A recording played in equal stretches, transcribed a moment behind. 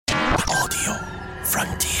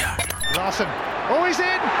frontier. Larsson. Oh, he's in!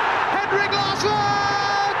 Henrik Larsson!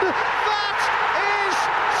 That is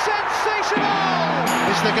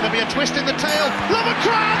sensational! Is there going to be a twist in the tail?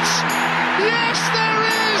 Lovenkrands! Yes, there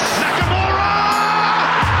is! Nakamura!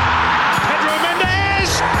 Pedro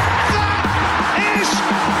Mendes! That is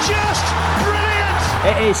just brilliant!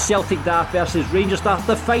 It is Celtic Daft versus Rangers Daft,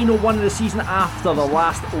 the final one of the season after the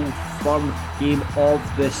last Old Firm game of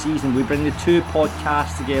the season. We bring the two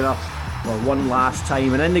podcasts together for one last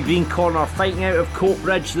time, and in the green corner, fighting out of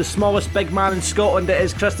Coatbridge, the smallest big man in Scotland, it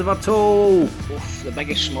is Christopher Toll. Oof, the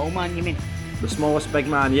biggest small man, you mean? The smallest big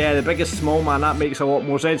man, yeah, the biggest small man, that makes a lot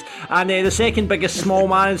more sense. And the second biggest small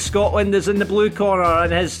man in Scotland is in the blue corner,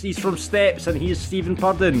 and he's from Steps, and he's Stephen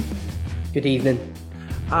Purden. Good evening.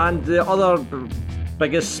 And the other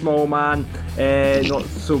biggest small man, not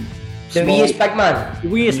so The weeest big man. The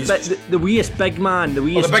weeest big man.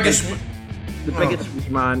 The biggest wee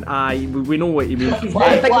man. Aye, we know what you mean.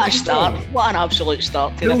 What a start. What an absolute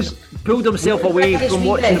start to this. Pulled himself away from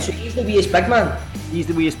watching. So he's the weeest big man. He's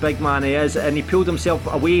the weeest big man, he is, and he pulled himself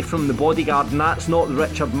away from The Bodyguard, and that's not the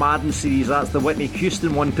Richard Madden series, that's the Whitney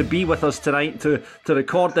Houston one, to be with us tonight to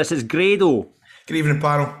record this. Is Grado. Good evening,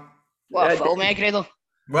 panel. What a film, Grado?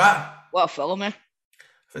 What? What a film,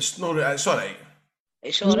 It's alright.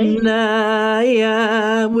 It's alright.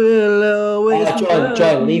 I will always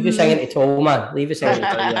John, leave us singing to Toll, man. Leave us singing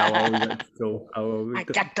to Toll. I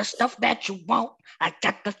got the stuff that you want. I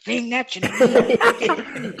got the thing that you need.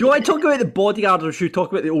 Do you want to talk about The Bodyguard, or should we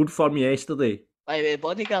talk about the Old Firm yesterday? The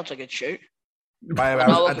Bodyguard's a good shout.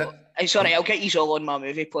 Sorry, I'll get you all on my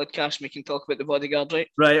movie podcast. We can talk about The Bodyguard, right?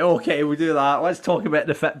 Right, okay, we'll do that. Let's talk about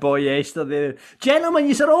the Fit Boy yesterday. Gentlemen,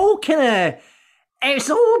 you are all kind of...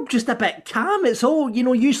 It's all just a bit calm. It's all,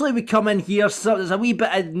 usually we come in here, so there's a wee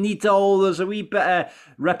bit of needle, there's a wee bit of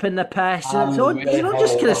ripping the piss, and it's all,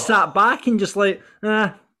 just kind of sat back and just like,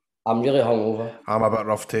 I'm really hungover. I'm a bit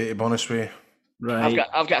rough to be honest with you. Right.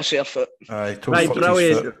 I've got a sore foot. Aye, right,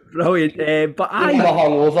 brilliant. But I'm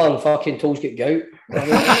hungover and fucking Toll's got gout.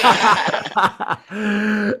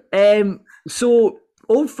 So,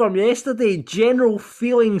 Old Firm yesterday, general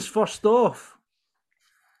feelings first off.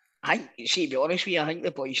 To be honest with you, I think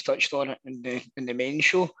the boys touched on it in the main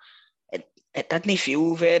show. It didn't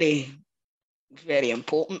feel very, very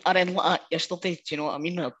important or anything like that yesterday. Do you know what I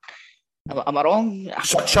mean? Am I wrong?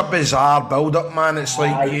 Such a bizarre build-up, man. It's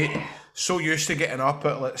like you're so used to getting up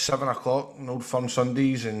at like 7 o'clock on Old Firm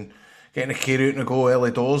Sundays and getting a carry out and go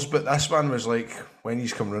early doors, but this one was like, when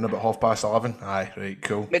he's come round about 11:30. Aye, right,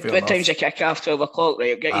 cool. What time's the kick off? 12 o'clock,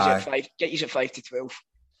 right? I'll get you at 5. Get you at 5 to 12.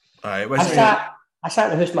 Aye, I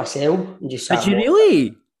sat in the house myself and just sat. Did you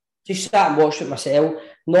really? Just sat and watched it myself.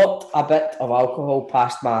 Not a bit of alcohol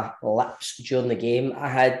past my lips during the game. I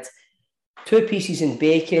had 2 pieces in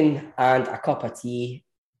bacon and a cup of tea.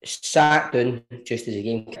 Sat down just as the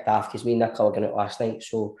game kicked off because me and Nicola were going out last night.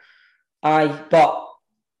 So, but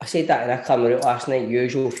I said that to Nicola when we were out last night.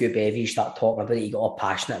 Usual few bevies start talking about it. You got all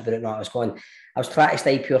passionate about it. And I was trying to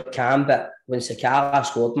stay pure calm, but when Sakala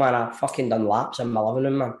scored, man, I fucking done laps in my living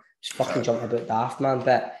room, man. Just fucking jumping about Daft, man.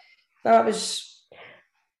 But no, it is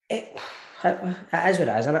what it is,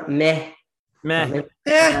 isn't it? Meh.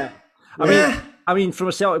 Yeah. I mean, from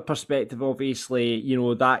a Celtic perspective, obviously,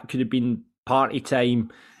 that could have been party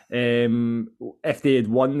time if they had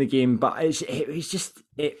won the game. But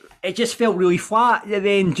it just felt really flat at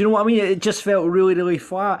the end. Do you know what I mean? It just felt really, really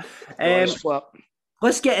flat.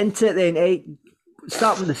 Let's get into it then.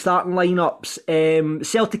 Start with the starting lineups.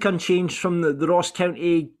 Celtic unchanged from the Ross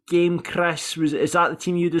County game. Chris, is that the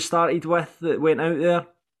team you'd have started with that went out there?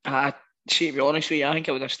 To be honest with you, I think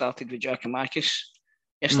I would have started with Giacomakis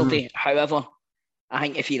yesterday. However, I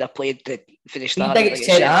think if he'd have played for the start, he would get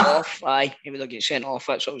sent off. Aye, he would have get sent off.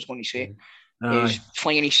 That's what I was going to say. He was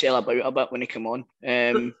flinging his cell about a bit when he came on.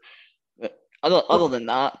 But other than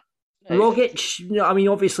that, Rogic,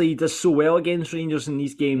 obviously he does so well against Rangers in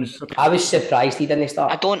these games. I was surprised he didn't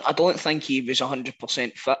start. I don't think he was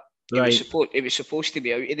 100% fit. Right. He was supposed to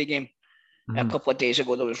be out of the game. A couple of days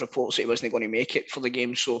ago, there was reports that he wasn't going to make it for the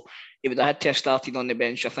game, so he would have had to have started on the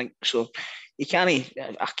bench, I think. So he can't.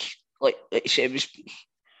 Like I said, it was.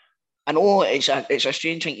 I know it's a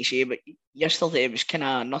strange thing to say, but yesterday it was kind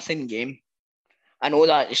of a nothing game. I know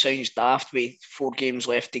that it sounds daft with 4 games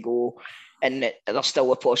left to go, and there's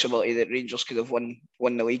still a possibility that Rangers could have won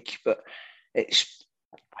the league, but it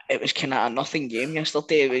was kind of a nothing game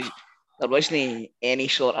yesterday. There wasn't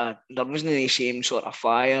the same sort of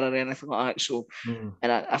fire or anything like that. So,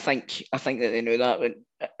 and I think that they knew that. But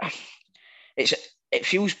it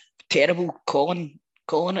feels terrible calling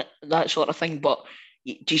it that sort of thing. But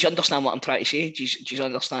Do you understand what I'm trying to say? Do you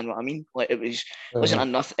understand what I mean? Like it wasn't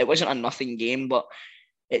a nothing game, but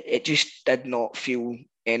it just did not feel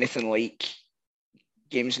anything like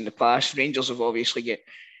games in the past. Rangers have obviously got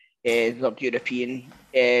their European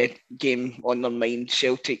game on their mind.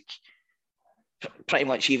 Celtic, pretty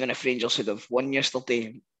much even if Rangers had have won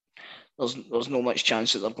yesterday, there's no much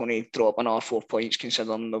chance that they're going to drop another 4 points,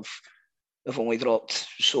 considering they've only dropped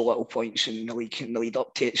so little points in the lead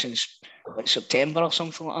up to it since September or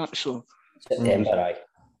something like that. So September, aye.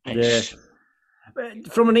 Yeah.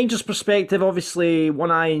 From an Rangers perspective, obviously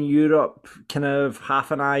one eye in Europe, kind of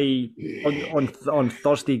half an eye on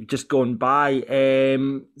Thursday just gone by. A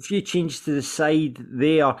few changes to the side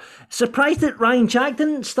there. Surprised that Ryan Jack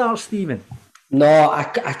didn't start, Stephen? No,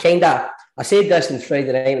 I said this on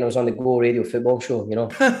Friday night when I was on the Go Radio football show, you know.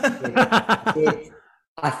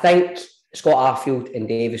 I think Scott Arfield and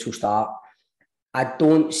Davis will start. I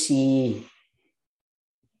didn't see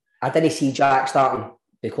Jack starting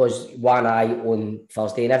because one eye on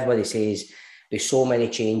Thursday, and everybody says there's so many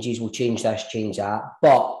changes, we'll change this, change that.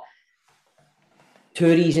 But two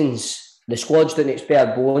reasons. The squad's doing its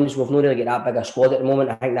bare bones. We've not really got that big a squad at the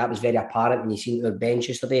moment. I think that was very apparent when you seen our bench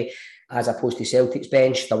yesterday, as opposed to Celtic's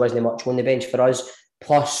bench. There wasn't much on the bench for us.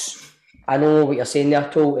 Plus, I know what you're saying there,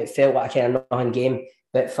 Toll. It felt like a kind of nothing game.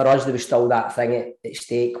 But for us, there was still that thing at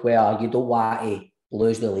stake where you don't want to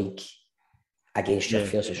lose the league against your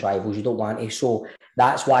fiercest rivals. You don't want to. So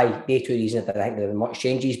that's why they two reasons I think there were much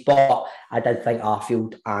changes. But I did think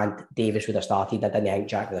Arfield and Davis would have started. I didn't think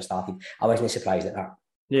Jack would have started. I wasn't surprised at that.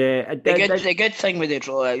 Yeah. The good thing with the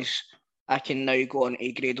draw is I can now go on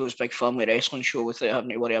to Grado's Big Family Wrestling show without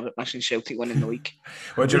having to worry about missing Celtic winning the week.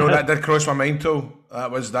 Well, do you know that did cross my mind too?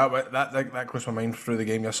 That crossed my mind through the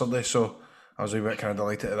game yesterday. So I was a bit kind of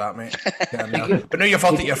delighted at that, mate. But now you've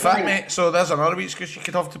felt that you're fit, mate. So there's another week's because you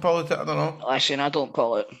could have to pull it. I don't know. Listen, I don't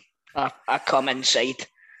pull it. I come inside.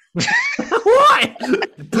 What?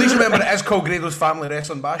 Please remember it is called Grado's Family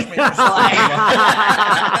Wrestling Bash, mate.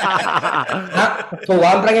 So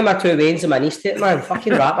I'm bringing my two veins and my knees to it, man.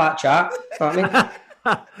 Fucking rap that chat. You know what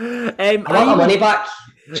I mean? I want my money back.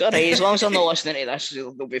 Sorry, as long as I'm not listening to this,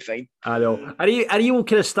 they'll be fine. I know. Are you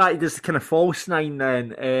kind of started this kind of false nine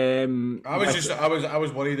then? I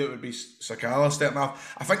was worried it would be Sakala starting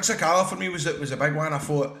off. I think Sakala for me was a big one. I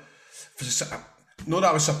thought, not that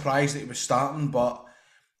I was surprised that he was starting, but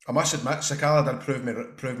I must admit Sakala did prove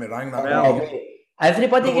me wrong that way.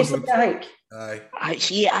 Everybody gets it, I think. Aye.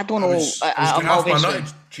 I don't know. I'm obviously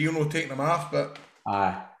Gino taking them off, but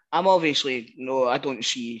I'm obviously I don't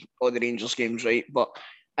see all the Rangers games right, but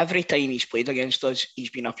every time he's played against us, he's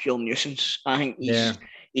been a pure nuisance. I think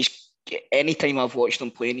he's any time I've watched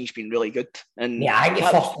him playing, he's been really good. And yeah, I think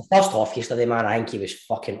first off yesterday, man, I think he was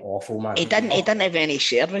fucking awful, man. He didn't have any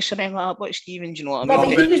service or anything like that, but Stephen, do you know what I mean?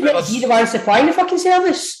 No, but he was the one supplying the fucking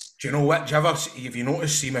service. Do you know what? Have you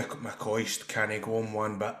noticed, see McCoist can't go on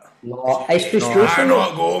one bit? No, it's frustrating. I'm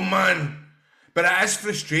not going, man. But it is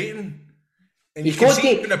frustrating. And he's got to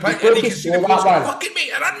see the one. Fucking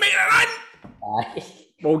mate, run, mate, run! Aye.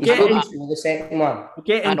 We'll get into the second one. We'll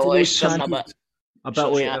get into those chances a bit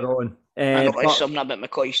later on. I noticed something about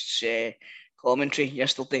McCoist's commentary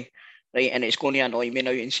yesterday, right? And it's going to annoy me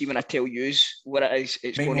now. And see when I tell you what it is,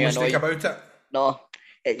 it's going to annoy you. About it? No,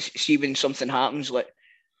 see when something happens. Like,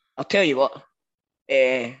 I'll tell you what,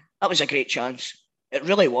 that was a great chance. It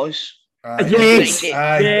really was. Yes, he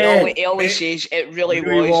always says it really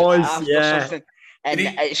was after something. And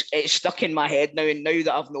it's stuck in my head now, and now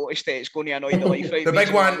that I've noticed it, it's going to annoy the life out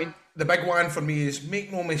of me. The big one for me is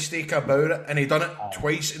make no mistake about it, and he done it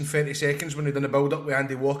twice in 30 seconds when he done the build up with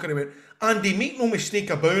Andy Walker. He went, Andy, make no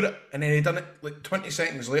mistake about it, and then he done it like 20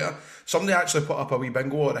 seconds later. Somebody actually put up a wee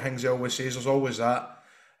bingo of the things he always says. There's always that,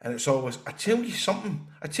 and it's always I tell you something,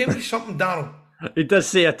 Darryl. He does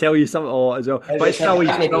say I tell you something a lot as well. But it's still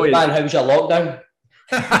he's brilliant. Man, how was your lockdown?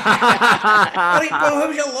 Alright, Bill, how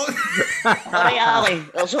was your lockdown? Alright, Ali,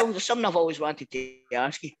 there's something I've always wanted to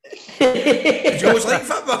ask you. Did you always like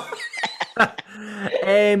football?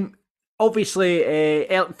 Obviously,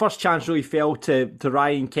 first chance really fell to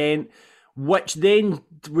Ryan Kent, which then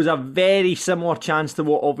was a very similar chance to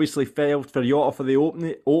what obviously fell for Jota for the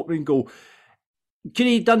opening goal. Could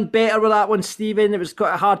he have done better with that one, Stephen? It was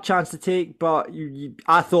quite a hard chance to take, but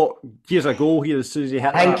I thought, here's a goal here as soon as he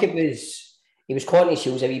hit I think he was caught in his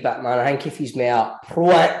heels a wee bit, man. I think if he's more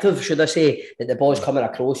proactive, should I say, that the ball's coming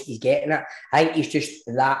across, he's getting it. I think he's just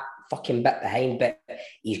that fucking bit behind, but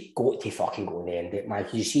he's got to fucking go in the end, man.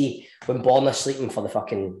 You see, when Bournemouth sleeping for the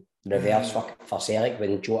fucking reverse for Celtic,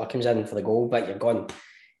 when Jota comes in for the goal, but you're going,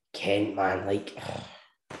 Kent, man, like...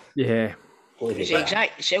 Yeah.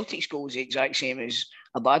 Celtic's goal is the exact same as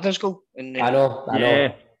Abada's goal. I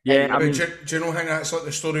know. Yeah, I mean, do you know, think that's like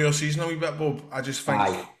the story of the season a wee bit, Bob? I just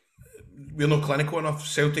think we're not clinical enough.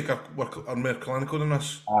 Celtic are more clinical than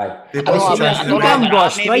us. Aye. They I was both saying that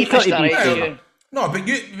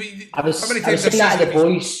to the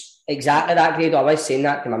boys, exactly that, grade. I was saying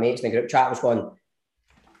that to my mates in the group chat. I was going,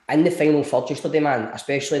 in the final third yesterday, man,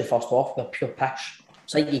 especially the first half, they're pure pish.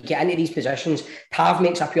 It's like you get into these positions, Tav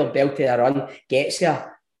makes a pure belt to a run, gets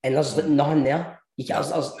there, and there's nothing there.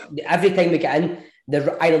 There's every time we get in,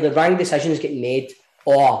 either the wrong decisions get made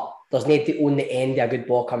or there's nobody on the end of a good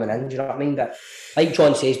ball coming in. Do you know what I mean? But like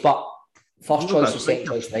John says, but first choice is second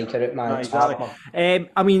choice striker out, man. Exactly.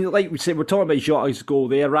 I mean, like we said, we're talking about Jota's goal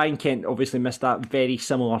there. Ryan Kent obviously missed that very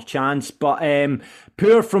similar chance, but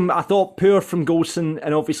poor from Golson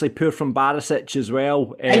and obviously poor from Barisic as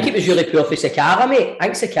well. I think it was really poor for Sakara, mate. I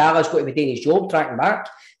think Sakara's got to be doing his job, tracking back.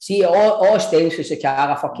 See, all stems for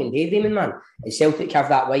Sakara fucking daydreaming, man. And Celtic have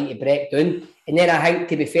that way to break down. And then I think,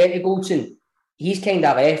 to be fair to Golson, he's kind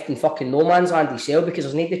of left in fucking no man's land himself because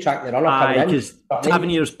there's no to track the runner coming in. Because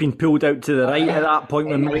Tavernier's been pulled out to the right at that point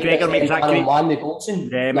when McGregor makes that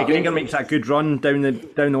McGregor makes that good run down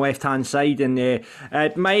the left hand side, and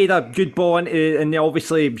made a good ball into, and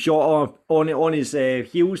obviously Jota on his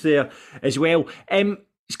heels there as well.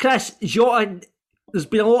 Chris, Jota, there's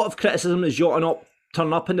been a lot of criticism that Jota not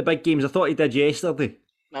turning up in the big games. I thought he did yesterday.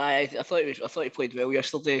 I thought he played well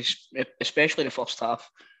yesterday, especially the first half.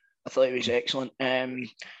 I thought he was excellent.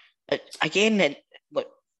 Again, look,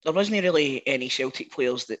 there wasn't really any Celtic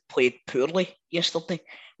players that played poorly yesterday.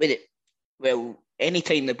 Any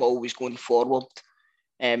time the ball was going forward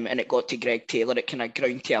and it got to Greg Taylor, it kind of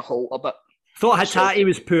ground to a halt a bit. I thought Hatate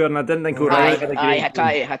was poor, and I didn't think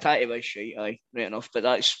Hatate was shite, right enough. But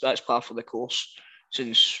that's par for the course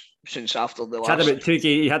since after the last. He had about 2 games.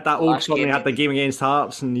 He had that old one. He had the game against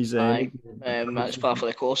Hearts, and he's that's par for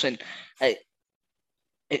the course, and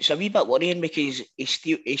it's a wee bit worrying because he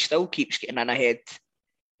still keeps getting in ahead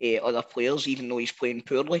other players, even though he's playing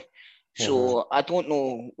poorly. So I don't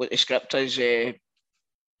know what the script is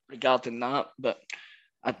regarding that, but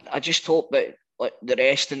I just hope that the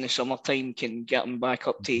rest in the summertime can get him back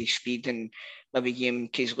up to speed and maybe game,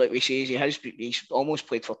 because like we say, he's almost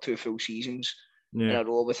played for 2 full seasons in a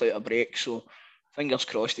row without a break. So fingers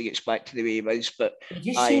crossed he gets back to the way he was. But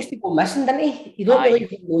he just seems to go missing, doesn't he? You don't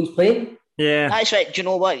really know he's playing. Yeah, that's right. Do you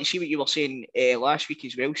know what? You see what you were saying last week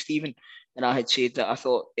as well, Stephen? And I had said that I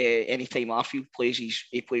thought anytime Arfield plays,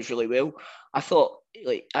 he plays really well. I thought,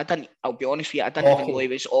 I'll be honest with you, I didn't even know he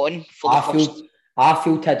was on for the first.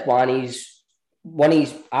 Arfield had one of his,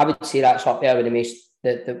 I would say that's up there with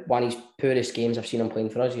the one of his poorest games I've seen him playing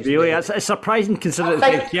for us. Really, it's surprising considering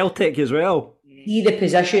it's Celtic as well. See the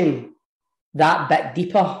position that bit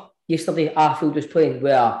deeper yesterday Arfield was playing,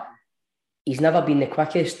 where he's never been the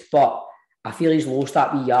quickest, but I feel he's lost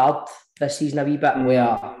that wee yard this season a wee bit,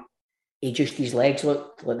 where his legs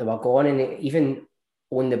looked like they were gone, and even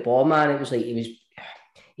on the ball, man, it was like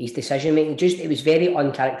his decision making, it was very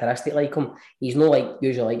uncharacteristic like him. He's not like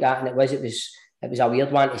usually like that, and it was a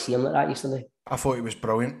weird one to see him like that yesterday. I thought he was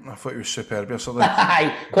brilliant. I thought he was superb yesterday.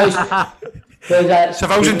 Because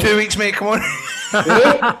if I was in 2 weeks, mate, come on.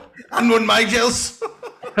 I'm going my gels.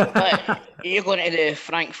 You're going to the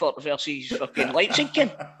Frankfurt versus fucking Leipzig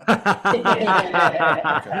game.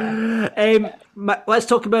 Let's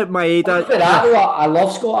talk about Maeda. I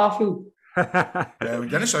love Scott Arfield. We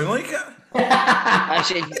didn't sound like it. I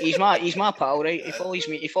said he's my pal, right? He follows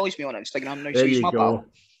me on Instagram now, so he's my pal.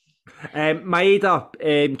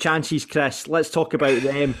 Maeda, chances, Chris. Let's talk about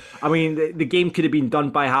them. I mean, the game could have been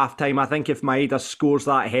done by half time. I think if Maeda scores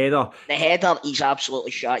that header, he's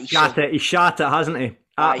absolutely shot. He's shot it, hasn't he?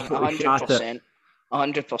 Absolutely 100%.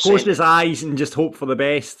 100%. Closed his eyes and just hope for the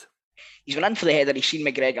best. He's went in for the header. He's seen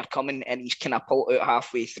McGregor coming, and he's kind of pulled out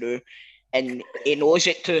halfway through, and he knows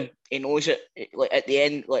it too. He knows it. At the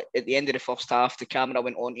end of the first half, the camera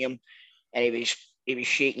went on to him, and he was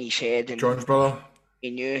shaking his head. And John's brother.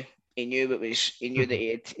 He knew that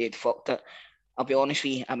he had fucked it. I'll be honest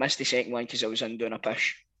with you, I missed the second one because I was in doing a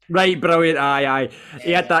push. Right, brilliant. Aye.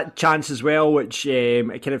 He had that chance as well, which it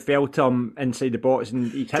kind of fell to him inside the box,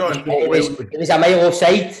 and he hit it was a mile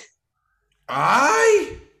offside.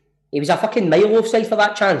 Aye. He was a fucking mile offside for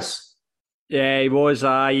that chance. Yeah, he was.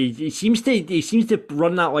 He seems to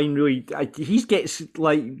run that line really. He gets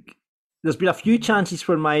like. There's been a few chances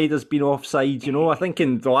where Maeda's been offside, you know. I think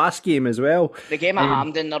in the last game as well. The game at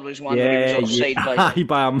Hampden, there was one where he was offside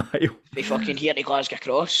by a mile. They fucking here to Glasgow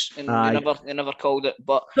Cross, and they never called it.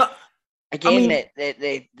 But again, I mean,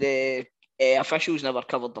 the officials never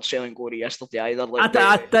covered their selling glory yesterday either. Like,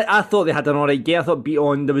 I thought they had an alright game. I thought beat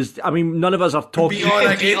on. None of us are talking. Beat on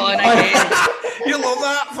again. Beat on again. You love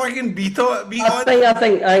that fucking beat on. I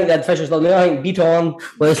think the officials don't know. I think beat on.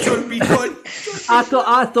 Beat on.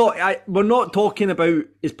 I thought we're not talking about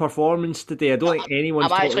his performance today. I don't think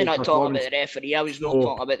anyone's. I'm actually not talking about the referee. I was more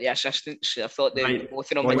talking about the assistants. I thought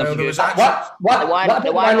both of them. What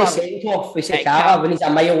the one is sent off with Carter when he's a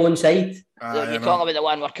mile onside? You're talking about the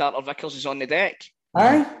one where Carter Vickers is on the deck.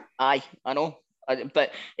 Aye, I know.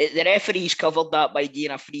 But the referee's covered that by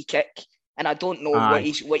giving a free kick, and I don't know what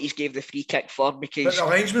he's gave the free kick for, because. But the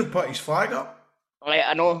linesman put his flag up. Right,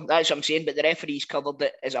 I know, that's what I'm saying, but the referee's covered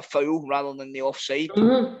it as a foul rather than the offside.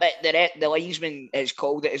 Mm-hmm. But the linesman has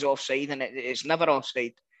called it as offside, and it's never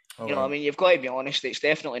offside. You know what I mean? You've got to be honest, it's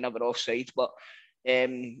definitely never offside, but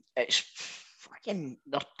it's fucking,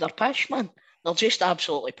 they're pish, man. They're just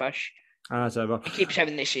absolutely pish. As ever. He keeps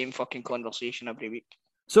having the same fucking conversation every week.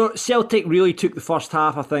 So Celtic really took the first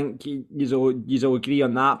half, I think you'll agree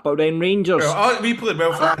on that. But then Rangers... we played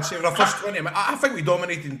well for that. For the first 20 minutes, I think we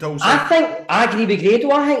dominated until... I agree with Grado.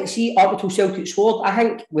 I think, see, up until Celtic scored, I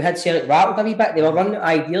think we had Celtic rattled a wee bit. They were running out of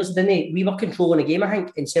ideas, didn't they? We were controlling the game, I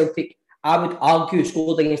think, in Celtic. I would argue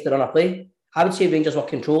scored against the run of play. I would say Rangers were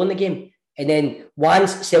controlling the game. And then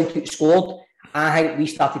once Celtic scored, I think we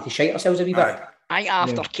started to shite ourselves a wee bit. I think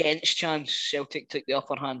after Kent's chance, Celtic took the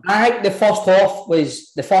upper hand. I think the first half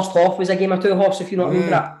was a game of two halves, if you know what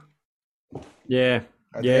I mean.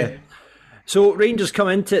 Yeah. So Rangers come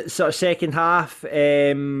into sort of second half.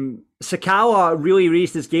 Sakala really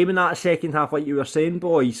raised his game in that second half, like you were saying,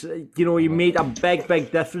 boys. You know, he made a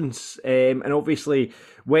big difference, and obviously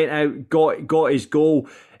went out, got his goal.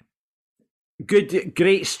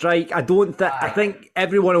 Great strike. I think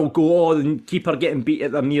everyone will go on keeper getting beat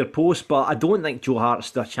at their near post, but I don't think Joe Hart's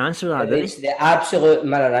stood a chance for that. It's the absolute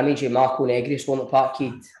mirror image of Marco Negri on the park,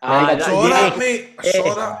 kid. I saw that, mate. I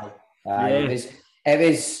saw that. It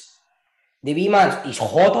was the wee man. He's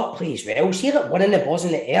hard up play as well. See that winning the balls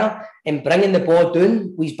in the air and bringing the ball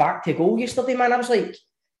down. He's back to goal yesterday, man. I was like,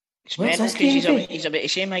 it's mental because he's about the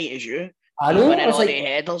same height as you. I know. Winning all the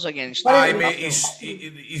headers against. Aye, mate.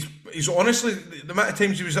 He's honestly the amount of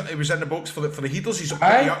times he was in the box for the headers. He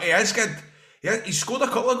is good. Yeah, he scored a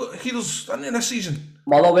couple of headers, didn't he, this season?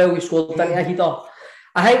 Motherwell, he scored a header.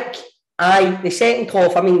 I think the second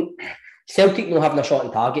half. I mean, Celtic not having a shot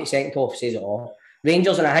on target. Second half says it all.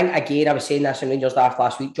 Rangers, and I think again I was saying this in Rangers Daft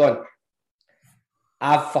last week, John.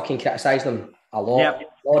 I've fucking criticised them a lot. Yep.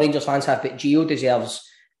 A lot of Rangers fans have, but Gio deserves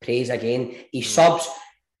praise again. He subs.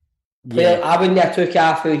 I wouldn't have took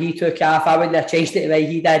off who he took off. I wouldn't have changed it the way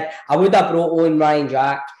he did. I would have brought on Ryan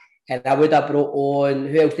Jack, and I would have brought on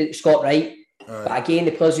who else did Scott Wright. But again,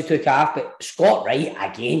 the players he took off. But Scott Wright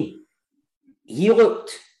again, he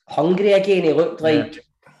looked hungry again. He looked like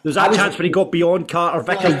there's that chance when he got beyond Carter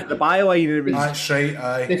Vickers to the byline. That's right.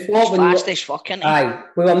 Aye, before fast as fucking. Aye,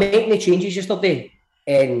 we were making the changes yesterday,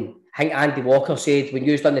 and I think Andy Walker said when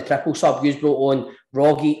you done the triple sub, you brought on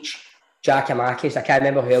Rogic, Giacomakis. I can't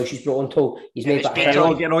remember who else he's brought on to. He's made that.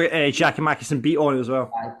 Giacomakis and beat on as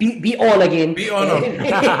well. Beat on again. Beat on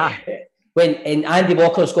him. When Andy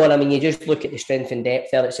Walker's gone, I mean, you just look at the strength and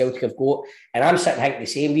depth there that Celtic have got, and I'm sitting thinking the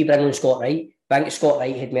same. We bring on Scott Wright. I think Scott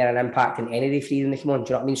Wright had more an impact than any of the three when they came on. Do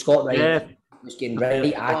you know what I mean? Scott Wright was getting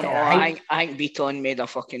right at it. I think Beaton made a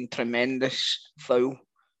fucking tremendous foul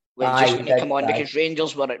when he come on because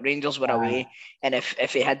Rangers were away, and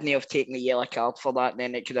if he hadn't have taken the yellow card for that,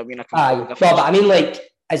 then it could have been a completely different. But I mean, like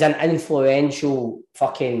as an influential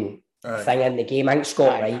fucking thing in the game, I think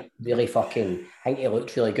Scott Wright really fucking. I think he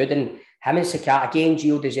looked really good, and him and Sakata again.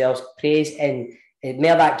 Gio deserves praise, and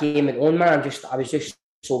more that game went on, man. I was just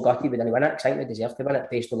so gutted when he won it because I think they deserved to win it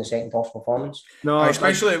based on the second half performance. No,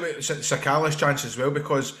 especially with Sakala's chance as well,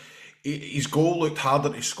 because his goal looked harder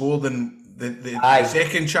to score than the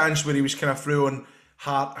second chance where he was kind of through on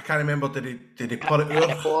Hart. I can't remember. Did he put it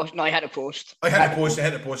over? No, he had a post. He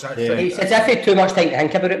hit the post. Actually, it's as if he had too much time to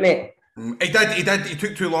think about it, mate. He did. He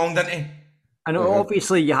took too long, didn't he? And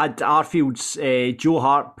obviously you had Arfield's Joe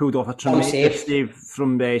Hart pulled off a tremendous save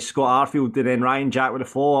from Scott Arfield, and then Ryan Jack with a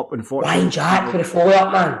follow-up. Ryan Jack with a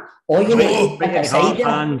follow-up, man. All you need to pick a side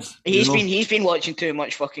there. He's been watching too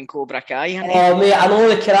much fucking Cobra Kai, hasn't he? Oh, mate, I know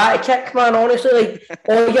the karate kick, man, honestly.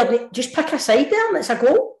 Like, just pick a side there and it's a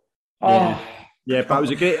goal. Yeah, but it was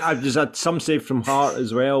a great. I just had some save from Hart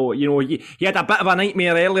as well. You know, he had a bit of a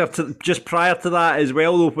nightmare earlier, just prior to that as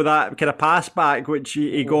well, though, with that kind of pass back which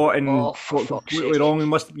he got and got completely wrong.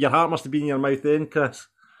 Your heart must have been in your mouth then, Chris.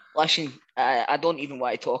 Listen, I don't even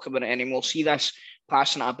want to talk about it anymore. See this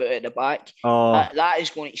passing it about at the back. Oh, That is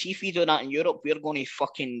going to... See, if we do that in Europe, we're going to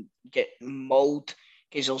fucking get mauled,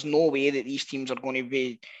 because there's no way that these teams are going to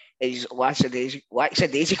be as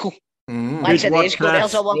lackadaisical. Lackadaisical,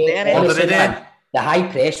 there's a word there. Honestly, man, the high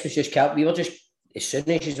press was just kept. We were just, as soon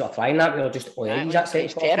as you were trying that, we were just,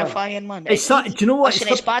 it's terrifying, man. Do you know what? Listen,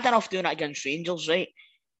 it's bad enough doing it against Rangers, right?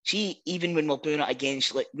 See, even when we're doing it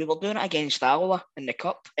against, like, we were doing it against Alloa in the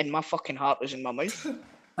cup, and my fucking heart was in my mouth. I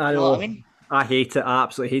know. You know what I mean? I hate it. I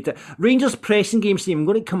absolutely hate it. Rangers pressing game, Steve, I'm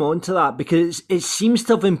going to come on to that because it seems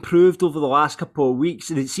to have improved over the last couple of weeks,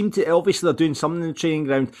 and it seemed to, obviously they're doing something in the training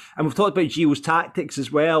ground, and we've talked about Gio's tactics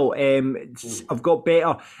as well. I've got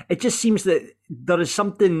better. It just seems that there is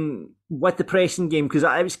something with the pressing game, because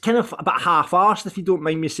it was kind of a bit half-arsed, if you don't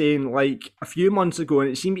mind me saying, like a few months ago,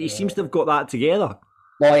 and he seems to have got that together.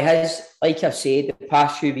 Well, he has, like I've said, the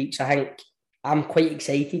past few weeks, I think I'm quite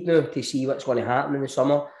excited now to see what's going to happen in the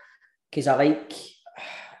summer. Because I like,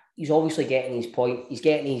 he's obviously getting his point. He's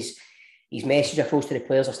getting his message across to the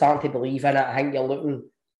players. They're starting to believe in it. I think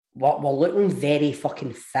we're looking very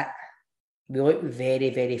fucking fit. We look very,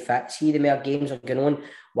 very fit. See the more games are going on.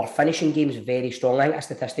 We're finishing games very strong. I think a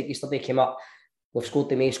statistic yesterday came up. We've scored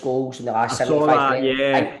the most goals in the last 75 minutes.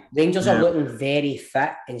 Yeah. Rangers are looking very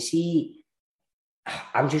fit. And see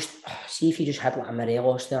if you just had like a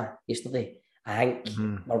Morelos there yesterday, I think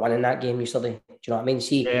we're winning that game yesterday. Do you know what I mean?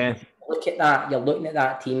 See, look at that. You're looking at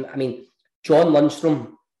that team. I mean, John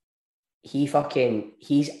Lundstrom, he's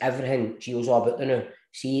everything Gio's all about now.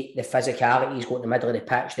 See the physicality he's got in the middle of the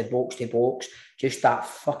pitch, the box to box, just that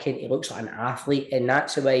fucking, he looks like an athlete, and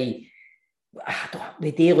that's the way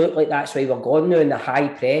they do look like. That's why we're going now in the high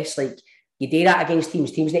press. Like, you do that against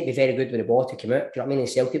teams need to be very good with the ball to come out. Do you know what I mean? And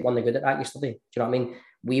Celtic weren't good at that yesterday. Do you know what I mean?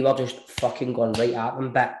 We were just fucking going right at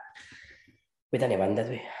them, but we didn't win, did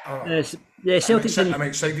we? Celtic. I'm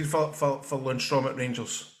excited for Lundstrom at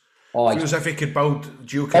Rangers. Oh, feels as if he could build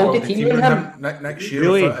the team with him next year,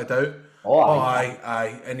 really? without a doubt.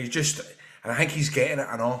 Aye. And I think he's getting it.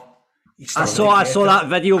 I know. I saw that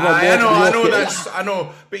video. I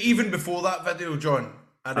know. But even before that video, John,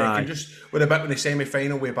 I reckon just with a bit in the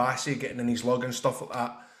semi-final with Bassey getting in his lug and stuff like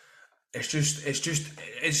that, it's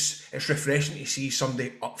refreshing to see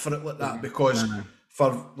somebody up for it like that, because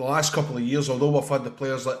for the last couple of years, although we've had the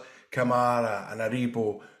players like Kamara and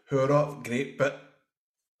Aribo who are up great, but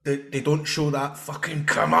they don't show that fucking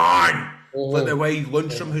come on like the way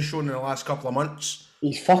Lundstrom has shown in the last couple of months.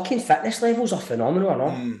 His fucking fitness levels are phenomenal, I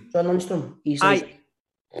know. John Lundstrom, he's like...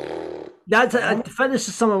 fitness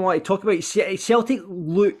is something I want to talk about. Celtic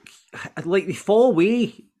look like they fall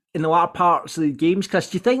away in the latter parts of the games. Chris,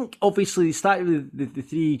 do you think, obviously, they started with the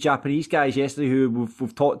three Japanese guys yesterday who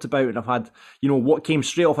we've talked about and have had, what came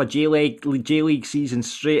straight off a J-League season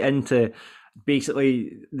straight into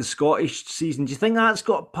basically the Scottish season. Do you think that's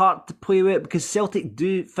got a part to play with it? Because Celtic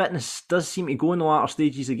fitness does seem to go in the latter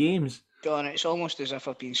stages of games. John, it's almost as if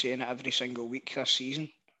I've been saying it every single week this season.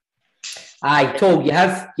 Aye, Tom, you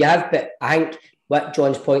have, but I think what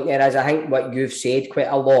John's point there is, I think what you've said quite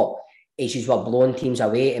a lot is you were blowing teams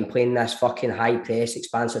away and playing this fucking high press,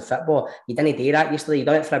 expansive football. You didn't do that yesterday. You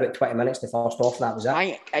done it for about 20 minutes the first half, and that was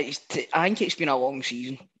it. I think it's been a long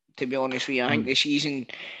season, to be honest with you. I think the season,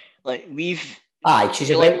 like, we've... Aye,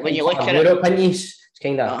 she's when you look at Europe, it's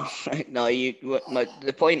kind of...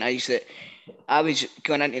 The point is that I was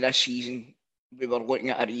going into this season, we were looking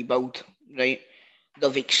at a rebuild, right?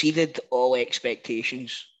 They've exceeded all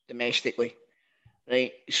expectations domestically,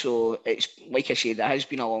 right? So it's like I said, it has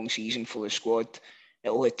been a long season for the squad.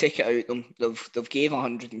 It'll take it out them. They've gave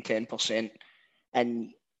 110%, and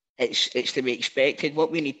it's to be expected.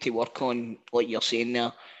 What we need to work on, like you're saying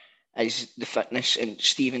there, is the fitness. And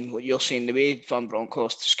Stephen, what you're saying, the way Van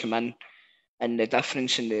Bronckhorst has come in, and the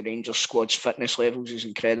difference in the Rangers squad's fitness levels is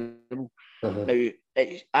incredible. Now,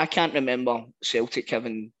 I can't remember Celtic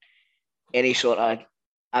having any sort of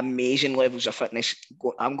amazing levels of fitness.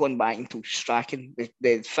 I'm going back into Strachan.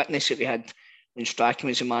 The fitness that we had when Strachan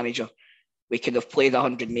was the manager, we could have played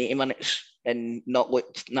 180 minutes and not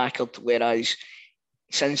looked knackered. Whereas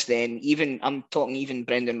since then, I'm talking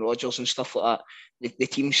Brendan Rodgers and stuff like that, the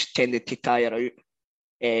teams tended to tire out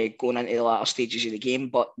going into the latter stages of the game.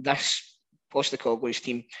 But this Postecoglou's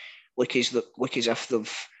team look as if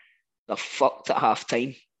they're fucked at half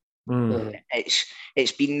time.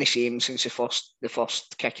 It's been the same since the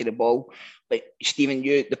first kick of the ball. But Stephen,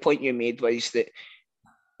 the point you made was that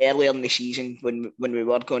earlier in the season, when we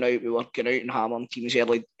were going out and hammering teams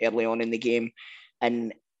early on in the game,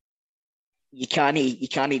 and you can't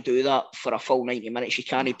do that for a full 90 minutes. You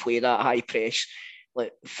can't play that high press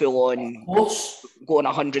like full on Of course. going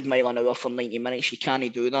 100 mile an hour for 90 minutes. You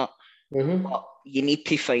can't do that. But you need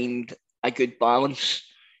to find a good balance.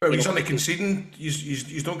 But he's only conceding.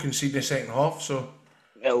 You don't concede in the second half, so.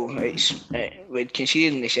 Well, we'd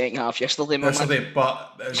conceded in the second half yesterday, my man.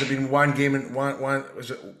 But has it been one game and one?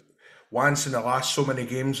 Was it once in the last so many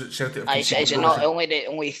games that Celtic have conceded? Is it not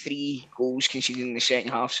only 3 goals conceded in the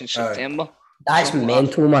second half since September? That's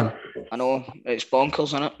mental, man. I know it's bonkers,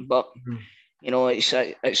 isn't it? But you know,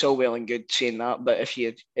 it's all well and good saying that. But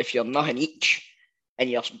if you're nothing each and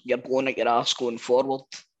you're blowing at your arse going forward,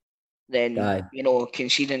 then you know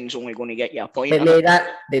conceding is only going to get you a point. But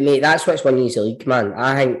mate, that's what's won you the league, man.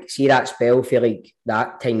 I think see that spell for like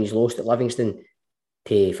that time he's lost at Livingston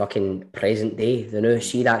to fucking present day. You know,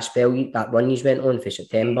 see that spell that run he's went on for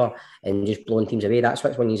September and just blowing teams away. That's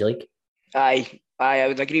what's won you the league. I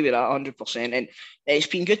would agree with that 100%, and it's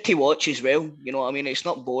been good to watch as well. You know what I mean? It's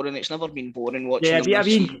not boring. It's never been boring watching. Yeah, I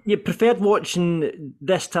mean, you preferred watching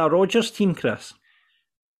this to a Rodgers team, Chris?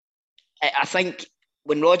 I think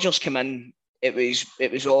when Rodgers came in, it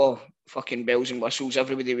was all fucking bells and whistles.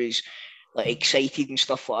 Everybody was like excited and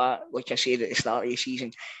stuff like that. Like I said at the start of the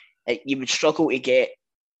season, you would struggle to get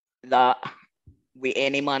that with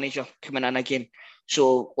any manager coming in again.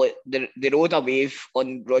 So like they rode a wave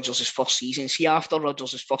on Rodgers' first season. See, after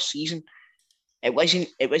Rodgers' first season, it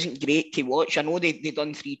wasn't great to watch. I know they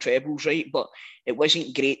done 3 trebles, right, but it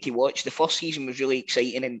wasn't great to watch. The first season was really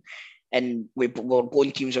exciting and we were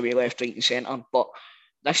blowing teams away left, right, and centre. But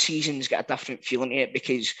this season's got a different feeling to it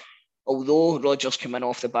because although Rodgers came in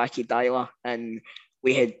off the back of Dyla and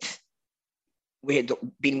we had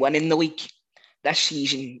been winning the league, this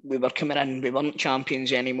season we were coming in, we weren't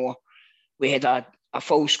champions anymore. We had a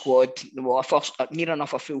full squad, well, near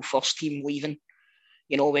enough a full first team leaving.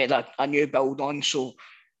 You know, we had a new build on, so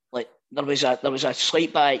like there was a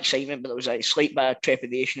slight bit of excitement, but there was a slight bit of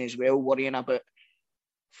trepidation as well, worrying about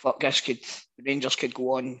Rangers could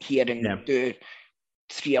go on here and do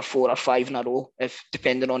 3 or 4 or 5 in a row, if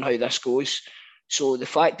depending on how this goes. So the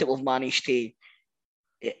fact that we've managed to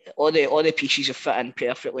all the pieces have fit in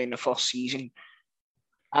perfectly in the first season.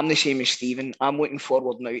 I'm the same as Stephen. I'm looking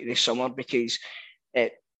forward now to this summer because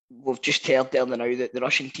we've just heard there now that the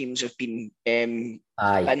Russian teams have been binned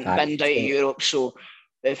out of Europe. So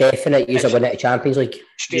definite use of winning the Champions League.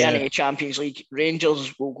 Straight into the Champions League.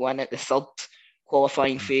 Rangers will go in at the 3rd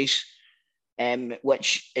qualifying phase,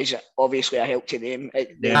 which is obviously a help to them.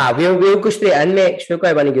 We'll go straight in, mate. We'll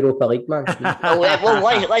go win the Europa League, man.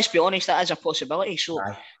 let's be honest, that is a possibility. So,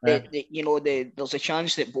 there's a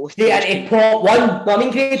chance that both. In pot 1. I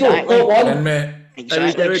mean, pot 1.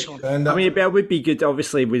 Exactly. I mean, it would be good,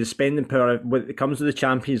 obviously, with the spending power when it comes to the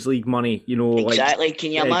Champions League money. You know, exactly.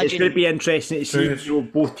 Can you imagine? It's going to be interesting to see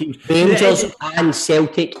both teams. Rangers and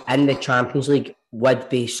Celtic in the Champions League would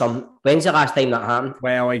be some. When's the last time that happened?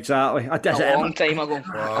 Well, exactly. A long time ago.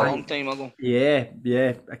 Wow. A long time ago. Yeah.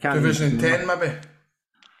 I can't. 2010 maybe.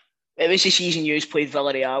 It was the season you played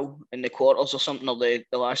Villarreal in the quarters or something, or the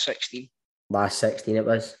last 16. Last 16 it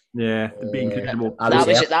was. Yeah, it'd be incredible.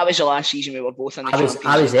 That was the last season we were both in the Champions League.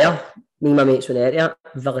 I was there. Me and my mates were there,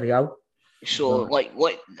 Villarreal. So,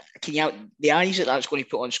 what can you the eyes that's going to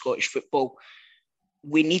put on Scottish football?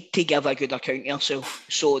 We need to give a good account of ourselves.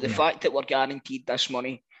 So the fact that we're guaranteed this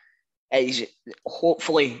money is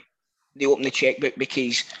hopefully they open the checkbook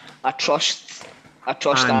because I trust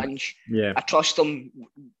Ange. Yeah. I trust him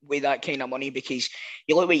with that kind of money because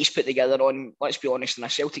you look what he's put together on, let's be honest, in a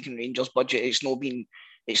Celtic and Rangers budget, it's not been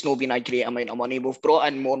a great amount of money. We've brought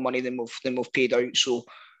in more money than we've paid out. So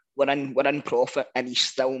we're in profit and he's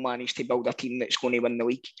still managed to build a team that's going to win the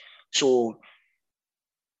league. So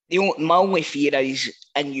my only fear is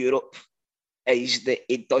in Europe is that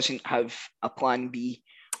it doesn't have a plan B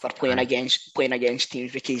for playing against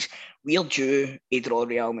teams because we're due to draw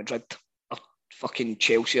Real Madrid or fucking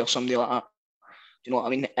Chelsea or somebody like that. Do you know what I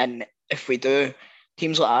mean? And if we do,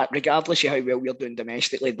 teams like that, regardless of how well we're doing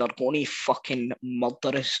domestically, they're going to fucking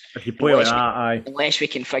murder us. If you play unless we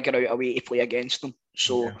can figure out a way to play against them.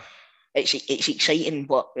 So it's exciting,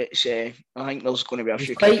 but it's I think there's going to be a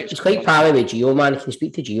few. It's quite pally with Gio, man. You can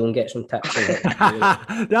speak to Gio and get some tips.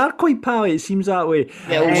 They are quite pally. It seems that way.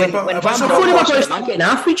 Yeah, when Van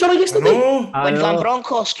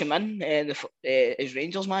Bronckhorst came in, as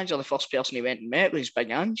Rangers manager, the first person he went and met was Big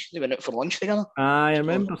Ange. They went out for lunch together. I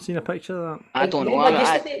remember seeing a picture of that. I don't know.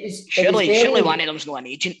 Surely one of them's not an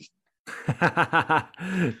agent.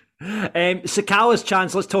 Sakala's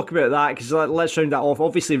chance, let's talk about that because let's round that off.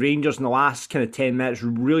 Obviously Rangers in the last kind of 10 minutes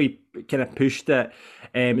really kind of pushed it.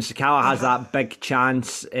 Sakala has that big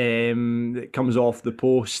chance that comes off the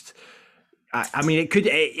post. I mean,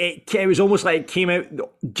 it was almost like it came out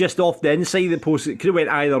just off the inside of the post. It could have went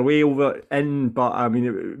either way over in, but I mean,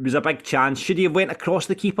 it was a big chance. Should he have went across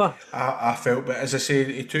the keeper? I felt, but as I said,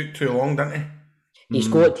 he took too long, didn't he? He's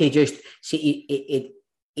got to just see.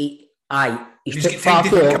 He's got time to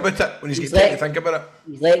think about it. When he's got time to think about it,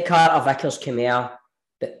 he's let Carter Vickers come here,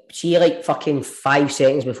 but see, like fucking 5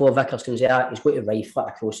 seconds before Vickers comes here, he's got to rifle it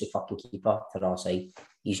across the fucking keeper to the other side.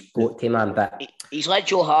 He's got to, man. But he's let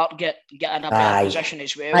Joe Hart get in a better position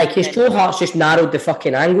as well. Because Joe Hart's just narrowed the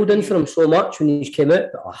fucking angle down for him so much when he's came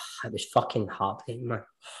out. But, it was fucking heartbreaking, man.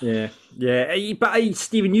 Yeah. But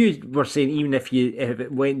Stephen, you were saying even if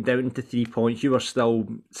it went down to 3 points, you were still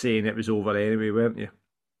saying it was over anyway, weren't you?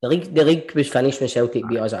 The league was finished when Celtic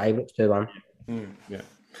beat us at Ibrox 2-1. Yeah.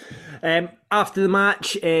 After the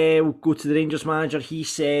match, we'll go to the Rangers manager. He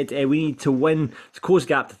said we need to win to close the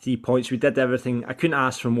gap to 3 points. We did everything. I couldn't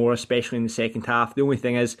ask for more, especially in the second half. The only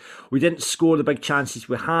thing is we didn't score the big chances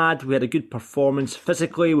we had. We had a good performance.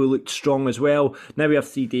 Physically, we looked strong as well. Now we have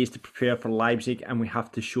 3 days to prepare for Leipzig, and we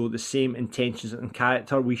have to show the same intentions and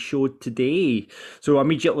character we showed today. So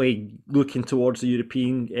immediately looking towards the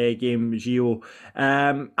European game, Gio.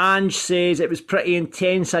 Ange says it was pretty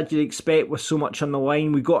intense, as you'd expect, with so much on the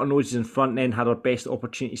line. We got our noses in front and then had our best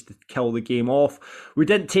opportunities to kill the game off. We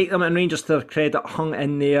didn't take them, and Rangers, to their credit, hung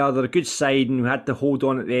in there. They're a good side, and we had to hold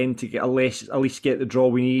on at the end to get at least get the draw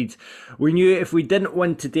we need. We knew if we didn't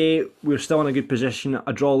win today, we were still in a good position.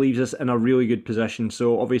 A draw leaves us in a really good position.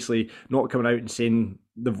 So obviously not coming out and saying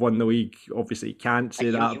they've won the league. Obviously you can't say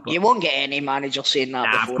that. You won't get any manager saying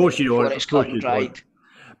that before, of course you don't. It's cut and dried.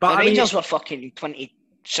 But the Rangers were fucking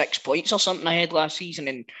 26 points or something ahead last season,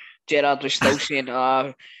 and Gerrard was still saying,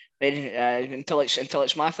 until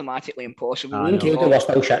it's mathematically impossible. We're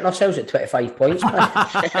still shitting ourselves at 25 points.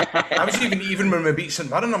 I was even when we beat St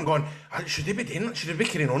Mirren, I'm going, should they be doing that? Should they be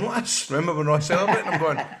carrying on like this? Remember when I was celebrating? I'm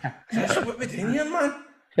going, is this what we're doing here, man?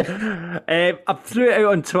 I threw it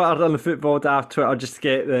out on Twitter, on the Football Daft Twitter, just to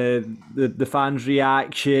get the fans'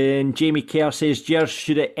 reaction. Jamie Kerr says Gers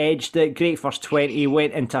should have edged it. Great first 20,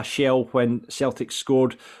 went into a shell when Celtic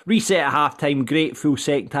scored. Reset at half time, great full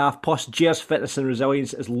second half. Plus Gers' fitness and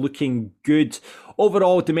resilience is looking good.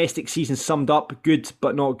 Overall, domestic season summed up, good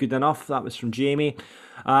but not good enough. That was from Jamie.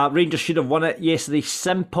 Rangers should have won it yesterday.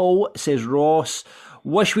 Simple, says Ross.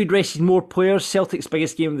 Wish we'd rested more players. Celtic's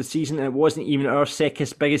biggest game of the season, and it wasn't even our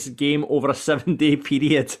second biggest game over a 7-day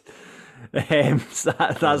period. So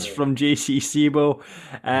that's from JC Sebo.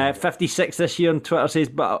 56 this year on Twitter says,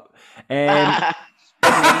 but yeah,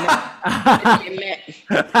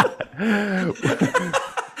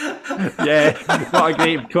 what a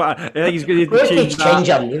great Twitter. I think he's going to change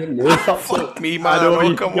that. Fuck me,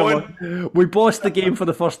 man. Come on. We bossed the game for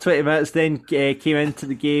the first 20 minutes, then came into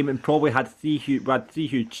the game and probably had three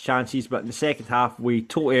huge chances, but in the second half we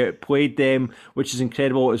totally outplayed them, which is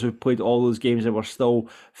incredible, as we've played all those games and we're still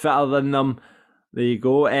fitter than them. There you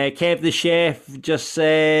go. Kev the Chef just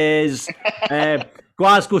says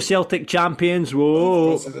Glasgow Celtic champions.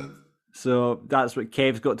 Whoa. So that's what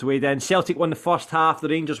Kev's got to weigh in. Celtic won the first half, the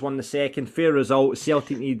Rangers won the second. Fair result.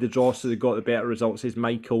 Celtic needed the draw, so they got the better result, says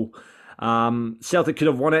Michael. Celtic could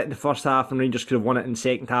have won it in the first half and Rangers could have won it in the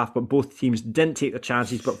second half, but both teams didn't take their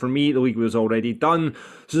chances. But for me, the league was already done.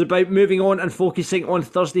 So it's about moving on and focusing on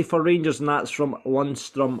Thursday for Rangers, and that's from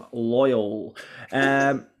Lundstrom Loyal.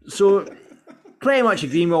 So pretty much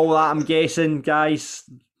agreeing with all that, I'm guessing, guys.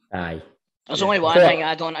 Aye. There's only one thing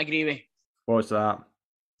I don't agree with. What's that?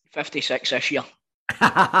 56 this year. Guys,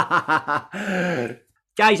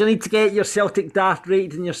 I need to get your Celtic Daft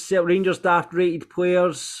rated and your Rangers Daft rated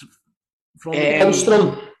players from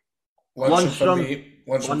Lundstrom.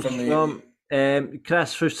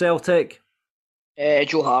 Chris for Celtic.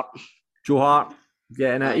 Joe Hart. Joe Hart.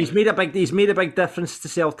 Getting it. He's made a big difference to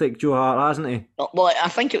Celtic, Joe Hart, hasn't he? Well, I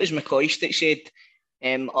think it was McCoist that said,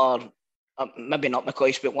 or maybe not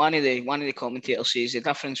McCoist, but one of the commentators says the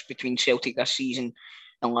difference between Celtic this season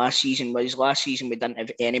and last season was last season we didn't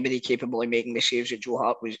have anybody capable of making the saves that Joe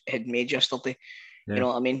Hart had made yesterday. Yeah. You know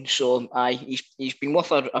what I mean? So he's been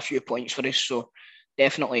worth a few points for us. So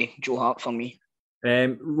definitely Joe Hart for me.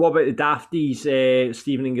 What about the Dafties,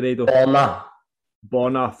 Stephen and Grado?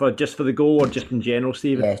 Bonner for the goal or just in general,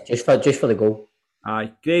 Stephen? Yeah, just for the goal.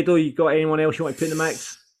 Aye, Grado, you got anyone else you want to put in the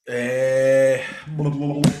mix?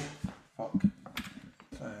 Fuck.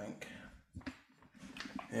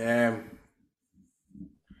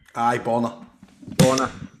 Aye, Bonner.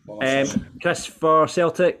 Chris for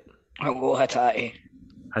Celtic. I'll go Hatate.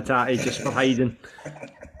 Hatate just for hiding.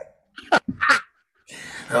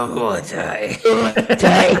 I'll go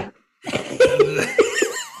Hatate.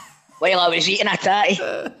 while I was eating a tatty.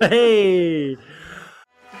 Hey!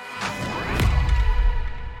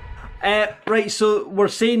 Right, so we're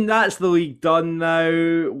saying that's the league done now.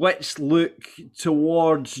 Let's look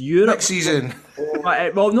towards Europe. Next season.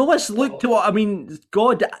 Well, no, let's look to what, I mean,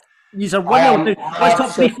 God, these are 1-0 now. Let's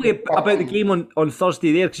talk briefly about the game on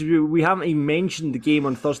Thursday there, because we haven't even mentioned the game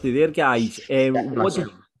on Thursday there, guys.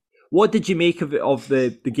 What did you make of the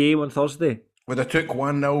game on Thursday? Well, they took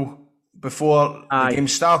 1-0 before the game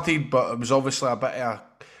started, but it was obviously a bit of a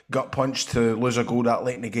gut punch to lose a goal that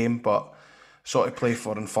late in the game, but sort of play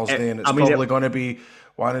for on Thursday, and it's probably going to be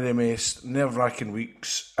one of the most nerve-wracking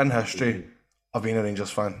weeks in history of being a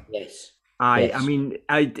Rangers fan. Yes. Yes. I mean,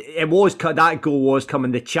 it was that goal was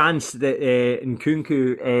coming. The chance that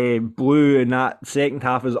Nkunku blew in that second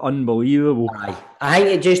half is unbelievable. I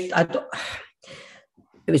think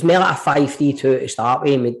it was more like a 5-3-2 to start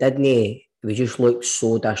with. We just looked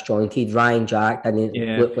so disjointed. Ryan Jack didn't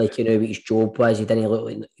look like what his job was. He didn't look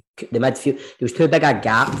like the midfield. There was too big a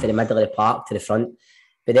gap for the middle of the park to the front.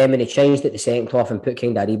 But then when he changed it the second half and put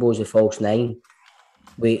kind of Aribo as a false nine,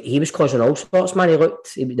 he was causing all sorts, man.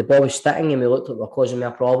 The ball was sticking and we looked like we were causing more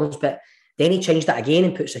problems. But then he changed it again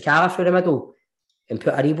and put Sakara through the middle and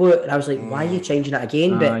put Aribo out. And I was like, why are you changing it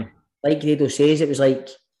again? But like Grado says, it was like,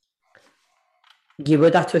 you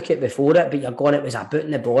would have took it before it, but you're going, it was a boot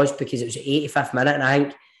in the balls because it was the 85th minute, and I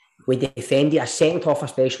think we defended, a second half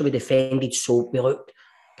especially, we defended so, we looked,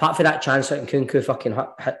 apart from that chance that Nkunku fucking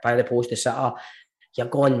hit by the post to Sitter, you're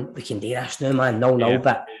going, we can do this now, man, 0-0,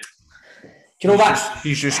 but do you know what?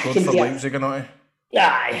 He's just scored for Leipzig, not he?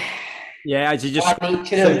 Yeah. Yeah, as you just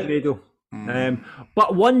said, Grado.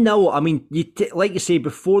 But 1-0, I mean, like you say,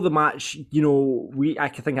 before the match, I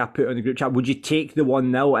think I put on the group chat, would you take the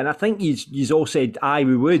 1-0? And I think you all said, aye,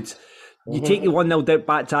 we would. You take the 1-0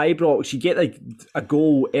 back to Ibrox, you get a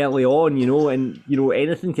goal early on, and,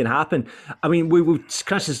 anything can happen. I mean,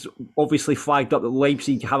 Chris has obviously flagged up that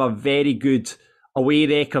Leipzig have a very good away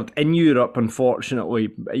record in Europe, unfortunately,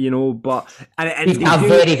 but... And they have a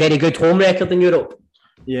very, very good home record in Europe.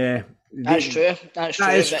 Yeah. That's true.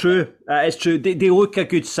 That is true. They look a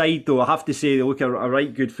good side, though. I have to say, they look a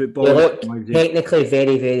right good football. They look technically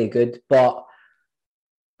very, very good, but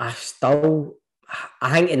I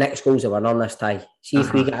think the next goal's a winner on this tie. See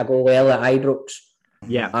if we get a goal well at Ibrox.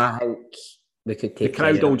 Yeah, I think we could take the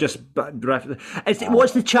crowd will just.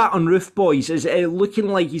 What's the chat on Roof, boys? Is it looking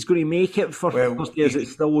like he's going to make it for Thursday? Is it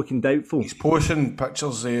still looking doubtful? He's posting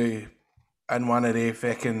pictures in one of the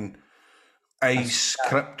fucking ice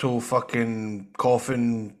crypto fucking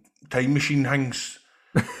coffin time machine things.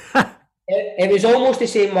 It was almost the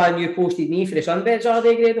same one you posted me for the sunbeds all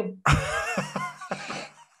day, Grado.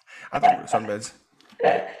 I don't know sunbeds.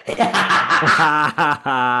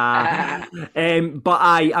 But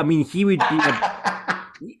I mean, he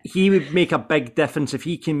would make a big difference if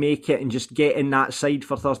he can make it and just get in that side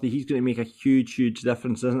for Thursday. He's going to make a huge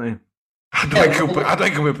difference, isn't he? I don't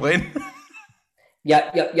think he'll be playing.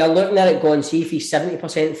 You're looking at it going, see if he's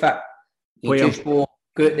 70% fit. You just go out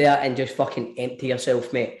there and just fucking empty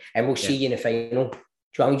yourself, mate. And we'll see you in the final. Do you know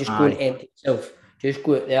what I mean? Just go and empty yourself. Just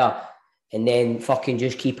go out there and then fucking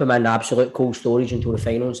just keep him in absolute cold storage until the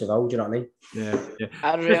finals of all. Do you know what I mean? Yeah.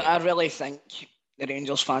 I really think the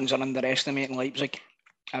Rangers fans are underestimating Leipzig.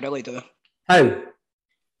 I really do. How?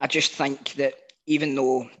 I just think that even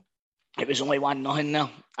though it was only 1-0 there,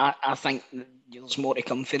 I think there's more to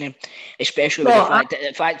come for them, especially with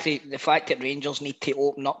the fact that Rangers need to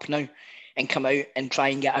open up now and come out and try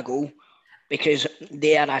and get a goal, because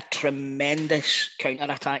they are a tremendous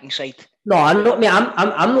counter-attacking side. No, I'm not.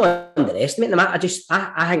 I'm not underestimating them. I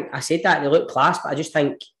think I said that they look class, but I just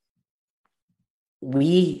think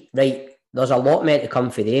there's a lot meant to come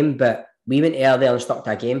for them, but we went earlier and stuck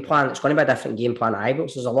to a game plan. It's going to be a different game plan at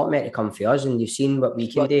Ibrox. There's a lot meant to come for us, and you've seen what we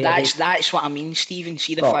can do. That's what I mean, Stephen.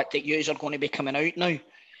 See the fact that yous are going to be coming out now.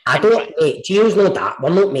 I don't, mate. Gio's not that. We're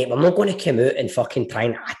not going to come out and fucking try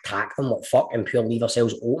and attack them like fuck and pure leave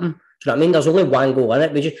ourselves open. Do you know what I mean? There's only one goal in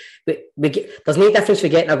it. There's no difference for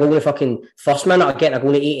getting a goal in the fucking first minute or getting a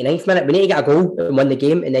goal in the 89th minute. We need to get a goal and win the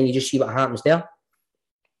game, and then you just see what happens there.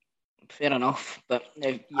 Fair enough, but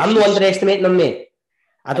I'm not underestimating them, mate.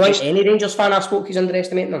 I don't think any Rangers fan I spoke is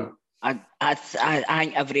underestimating them. I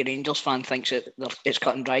think every Rangers fan thinks that it's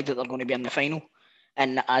cut and dried that they're going to be in the final.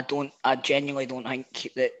 And I genuinely don't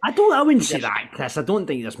think that... I wouldn't say that, Chris. I don't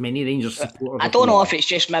think there's many Rangers supporters. I don't know if it's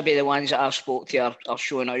just maybe the ones that I've spoke to are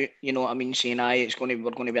showing out, you know what I mean, saying, we're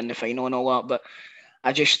going to be in the final and all that, but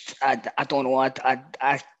I don't know.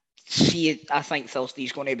 I see it. I think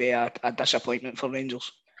Thursday's going to be a disappointment for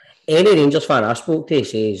Rangers. Any Rangers fan I spoke to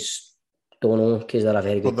says Don't know, because they're a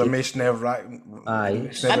very good the team. most nerve-wracking. Aye.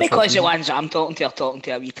 Maybe because the ones I'm talking to are talking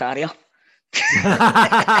to a wee terrier.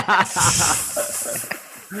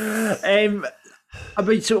 I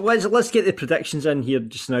mean, so let's get the predictions in here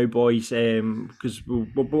just now, boys, because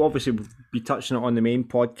we'll obviously be touching it on the main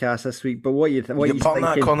podcast this week. But what you You're putting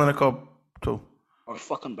that corner in the cob too. Oh,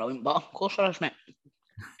 fucking brilliant, but of course there is, mate.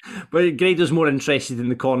 But Grado's more interested in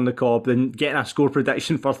the corner in the cob than getting a score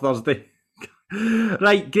prediction for Thursday.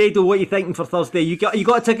 Right, Grado, what are you thinking for Thursday? You got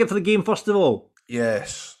a ticket for the game first of all?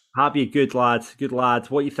 Yes. Have you? Good lad.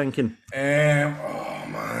 What are you thinking? Oh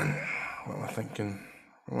man, what am I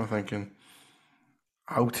thinking?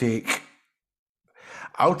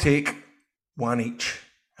 I'll take one each,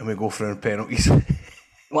 and we go for penalties.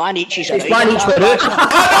 One each is It's one each for us.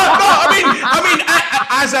 I mean,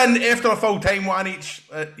 as in after a full time, one each.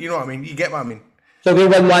 You know what I mean? You get what I mean? So we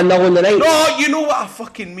win 1-0 on the night. No, you know what I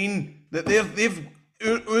fucking mean. That they've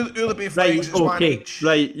Ullaby flags. It's one each.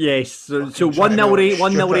 Right, yes. So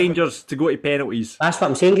 1-0 Rangers to go to penalties. That's what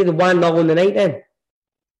I'm saying. Get the 1-0 on the night then.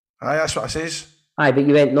 Aye, that's what I says. Aye, but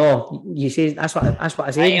you went no. You say that's what I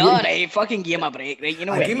said. Hey, alright, fucking give him a break, right? You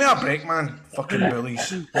know what? Give me a break, man. Fucking bullies.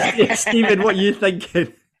 Stephen, what are you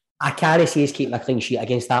thinking? I can't see us keeping a clean sheet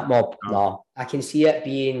against that mob. No, I can see it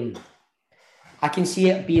being like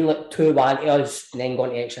 2-1 to us and then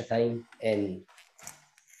going to extra time. And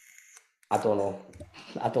I don't know.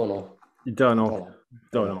 You don't know.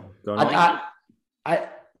 I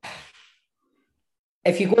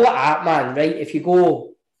if you go at that, man, right? If you go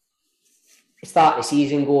start the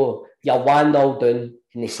season, you're 1-0 down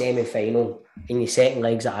in the semi-final in your second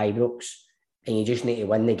legs at Ibrox, and you just need to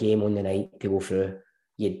win the game on the night to go through.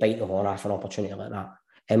 You'd bite the horn off an opportunity like that.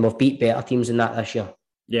 And we've beat better teams than that this year.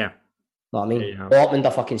 Yeah. Know what I mean? Yeah. Dortmund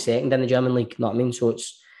are fucking second in the German league. Know what I mean? So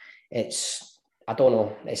it's I don't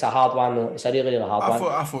know. It's a hard one though. It's a really, really hard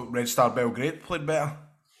one. I thought Red Star Belgrade played better.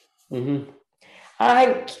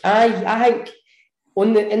 I think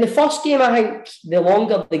in the first game, I think the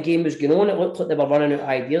longer the game was going on, it looked like they were running out of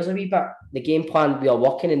ideas a wee bit. The game plan we were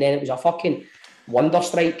working, and then it was a fucking wonder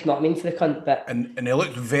strike, you know what I mean, for the cunt. But and they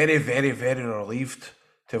looked very, very, very relieved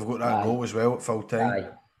to have got that goal as well at full time.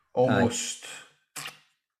 Almost.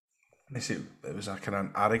 Let's say it was a kind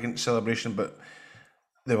of arrogant celebration, but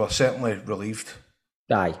they were certainly relieved.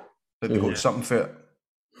 That they got something for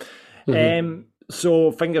it.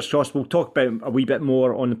 So fingers crossed, we'll talk about a wee bit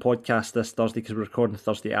more on the podcast this Thursday because we're recording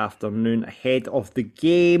Thursday afternoon ahead of the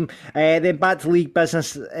game. Then back to league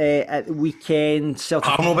business at the weekend.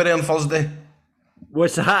 Celtic. I'm nobody on Thursday.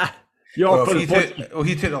 What's that? He took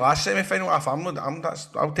the last semi-final off. I'll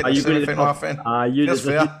take the semi-final off then.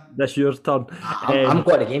 This your turn. I'm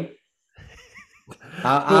going to the game.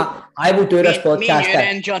 I will do this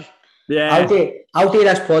podcast. John. Yeah, I'll do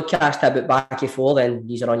this podcast about back and forth. Then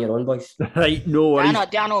these are on your own, boys. Right, no worries.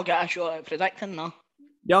 Dano get a shot at predicting now.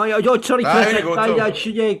 Yeah, sorry,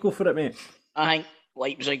 Chris. Go for it, mate. I think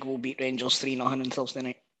Leipzig will beat Rangers 3-0 on Thursday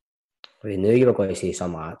night. I knew you were going to say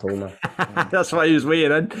something like that, told me. That's what I was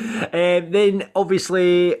waiting in. Then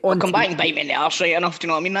obviously come back and bite me in the arse right enough. Do you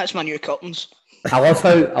know what I mean? That's my new curtains. I love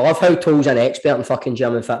how Toll's an expert in fucking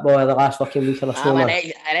German football the last fucking week or so. I'm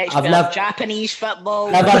an expert in Japanese football.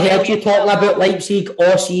 Never heard you talking about Leipzig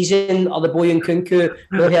all season or the boy in Kunku.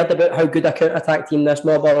 Not heard about how good a counter-attack team this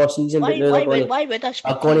mob are all season. Why would I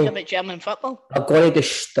speak about German football? I'm going to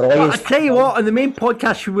destroy us. I tell you what, on the main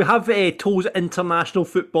podcast we have Toll's International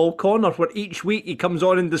Football Corner, where each week he comes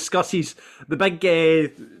on and discusses the big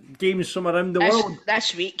games from around the world.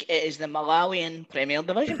 This week it is the Malawian Premier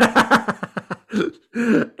Division.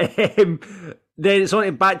 Then it's on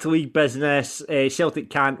to back to league business. Celtic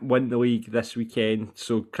can't win the league this weekend,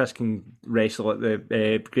 so Chris can wrestle at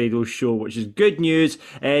the Grado's show, which is good news.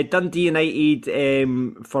 Dundee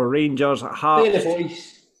United for Rangers, Hearts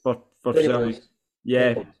for Celtic.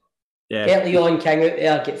 Yeah. Get Leon King out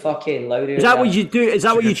there, get fucking Lowry. Is that what you do? Is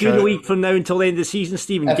that what you do in the league from now until the end of the season,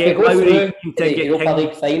 Stephen? If get Lowry to get Europa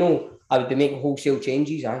League final, I would be making wholesale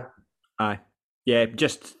changes. Aye. Yeah,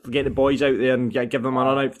 just get the boys out there and give them a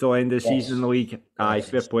run out for the end of the season in the league. Aye,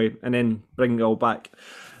 fair play. And then bring it all back.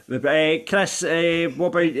 Chris, what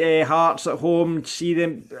about Hearts at home? See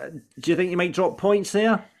them? Do you think you might drop points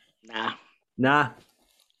there? Nah.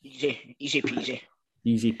 Easy peasy.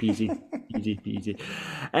 Easy peasy.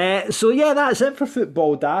 So yeah, that's it for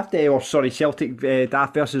football Daft. Celtic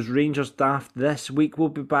Daft versus Rangers Daft this week. We'll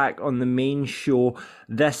be back on the main show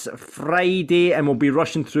this Friday and we'll be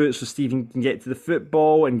rushing through it so Stephen can get to the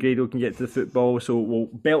football and Grado can get to the football. So we'll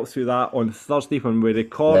belt through that on Thursday when we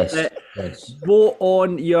record it. Yes. Vote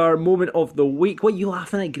on your moment of the week. What are you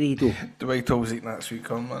laughing at, Grado? The way Toll's eating that sweet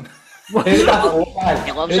corn, man. Who'd have thought, man?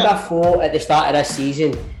 He loves Who'd it. have thought at the start of this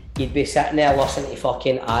season you'd be sitting there listening to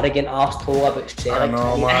fucking arrogant arsehole about Celtic? I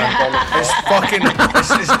know, man. It's fucking,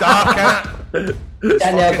 it's dark, innit?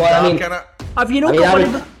 Sitting there going, I mean, innit? Have you not I mean, got I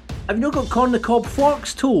one would- of the, have you not got corn on the cob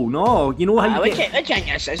forks too? No, you know how you We get. can't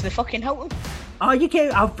this is the fucking Hilton. Oh, you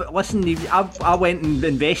get. Listen, I went and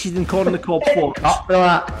invested in corn on the cob forks. up for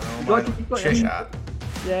that. Got to- got to- Shit, that.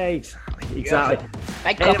 Yeah, exactly.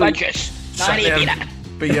 Big cup Anyway, of juice. Not Sitting any there, beer.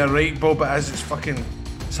 but you're right, Bob, it's fucking,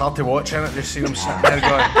 it's hard to watch, innit? Just seeing them sitting there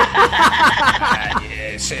going,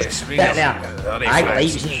 it's Sitting really, there. I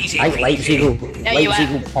like Leipzig will There you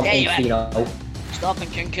pump are. in There you 3-0. Stop and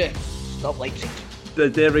Kunku. Stop Leipzig.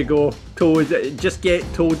 There we go. Just get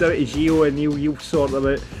told out to Gio and he'll sort them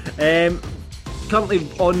out. Currently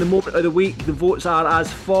on the moment of the week, the votes are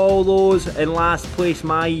as follows. In last place,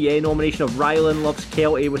 my nomination of Ryland Loves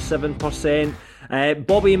Kelty with 7%.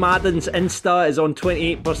 Bobby Madden's Insta is on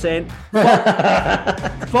 28%.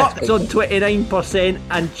 Fuck's on 29%.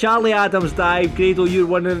 And Charlie Adams' Dive, Grado, you're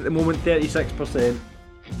winning at the moment, 36%.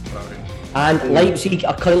 And Leipzig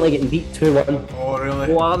are currently getting beat 2-1. Oh,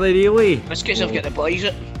 really? Oh, are they really? That's because I've got the boys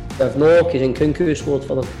it. They've no, because Nkunku scored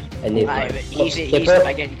for them. And they, Aye, but he's the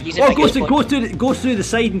biggest. Oh, goes through the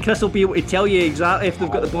side and Chris will be able to tell you exactly if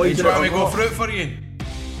they've got the boys Do in you want me it to or go not. through it for you?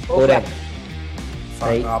 Go then.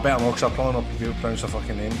 Right. I better not, because I'm probably not be able to pronounce the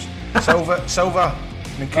fucking names. Silva,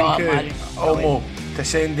 Nkunku, man. Olmo,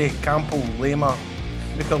 Tessendi, Campbell, Lema,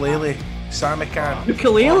 Ukulele, Samikan,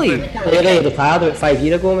 Ukulele? Clearly retired about 5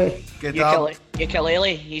 years ago, mate. Gedab,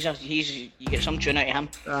 Ukulele, you get some tune out of him.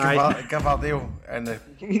 Aye. Gavardale, and the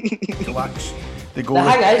Galax. The The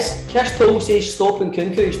goalie. thing is, Chris Toll says stop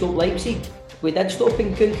Nkunku, stop Leipzig. We did stop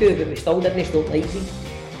Nkunku, but we still didn't stop Leipzig.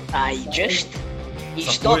 Aye, just. He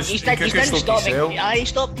Suppose stopped. He Nkunku didn't stopped stop himself. it. Aye, he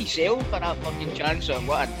stopped himself for that fucking chance. Or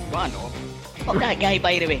what I know. Fuck that guy,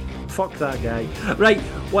 by the way. Fuck that guy. Right,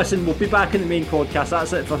 listen, we'll be back in the main podcast.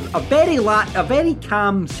 That's it for a very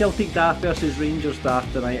calm Celtic Daft versus Rangers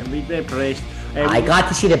Daft tonight. I'm really impressed. I'm glad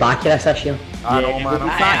to see the back of this year. I know, Yeah, man. we'll be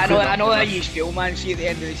I'm back to I know how you feel, man. See, at the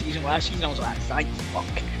end of the season, last season, I was like, thank fuck.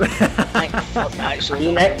 Thank fuck that. So,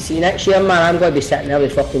 See next year, man, I'm going to be sitting there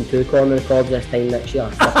with fucking 2 corner cobs this time next year.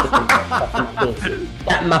 Fucking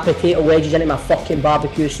getting my potato wedges into my fucking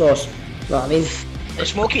barbecue sauce. You know what I mean? the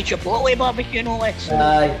smoky chipotle barbecue, no less.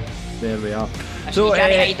 Aye. There we are. So, So,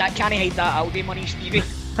 can't hide that Aldi money, Stevie.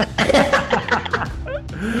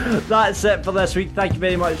 that's it for this week. Thank you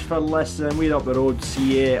very much for listening. We're up the road.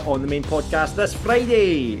 See you on the main podcast this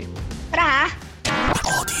Friday. Ta-da!